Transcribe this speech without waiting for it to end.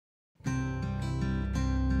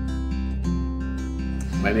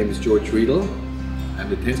My name is Georg Riedel.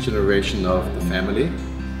 I'm the 10th generation of the family,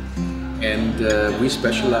 and we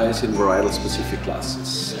specialize in varietal specific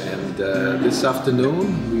classes. And this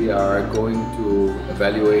afternoon we are going to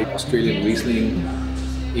evaluate Australian Riesling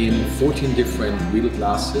in 14 different Riedel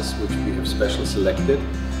classes, which we have specially selected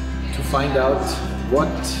to find out what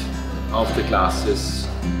of the classes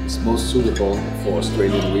is most suitable for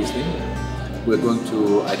Australian Riesling. We're going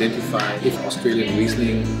to identify if Australian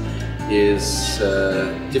Riesling is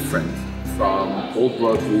different from Old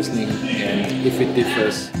World Riesling, and if it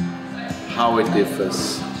differs, how it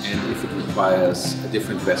differs, and if it requires a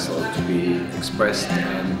different vessel to be expressed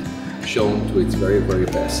and shown to its very, very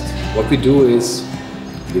best. What we do is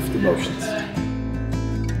lift emotions.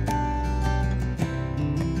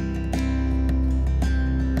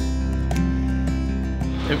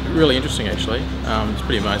 Really interesting, actually. It's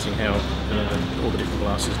pretty amazing how all the different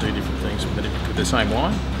glasses do different things with the same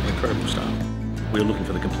wine. Incredible stuff. We were looking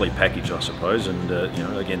for the complete package, I suppose, and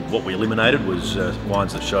again, what we eliminated was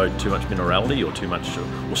wines that showed too much minerality or too much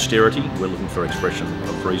austerity. We're looking for expression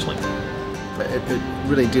of Riesling. It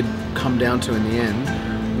really did come down to, in the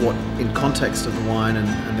end, what in context of the wine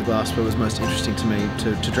and the glassware was most interesting to me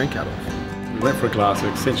to drink out of. We went for a glass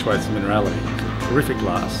that accentuates the minerality. Terrific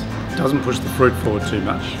glass. Doesn't push the fruit forward too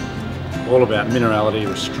much. All about minerality,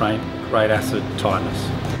 restraint, great acid, tightness.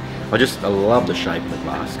 I love the shape of the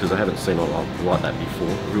glass because I haven't seen a lot like that before.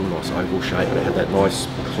 A real nice oval shape, and it had that nice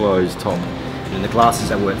closed top. And the glasses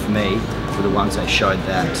that worked for me were the ones that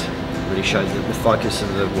really showed the focus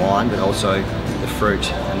of the wine, but also the fruit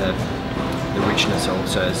and the richness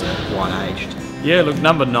also as the wine aged. Yeah, look,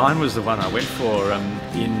 number 9 was the one I went for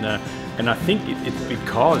and I think it's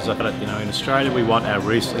because in Australia we want our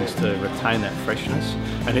Rieslings to retain that freshness,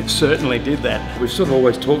 and it certainly did that. We've sort of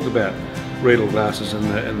always talked about Riedel glasses and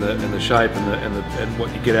the shape and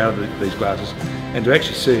what you get out of these glasses, and to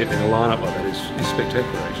actually see it in a lineup like that is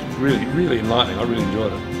spectacular. Actually, really enlightening. I really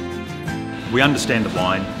enjoyed it. We understand the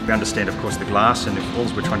wine, we understand of course the glass, and all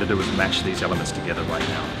we're trying to do is match these elements together right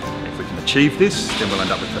now. If we can achieve this, then we'll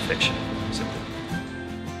end up with perfection.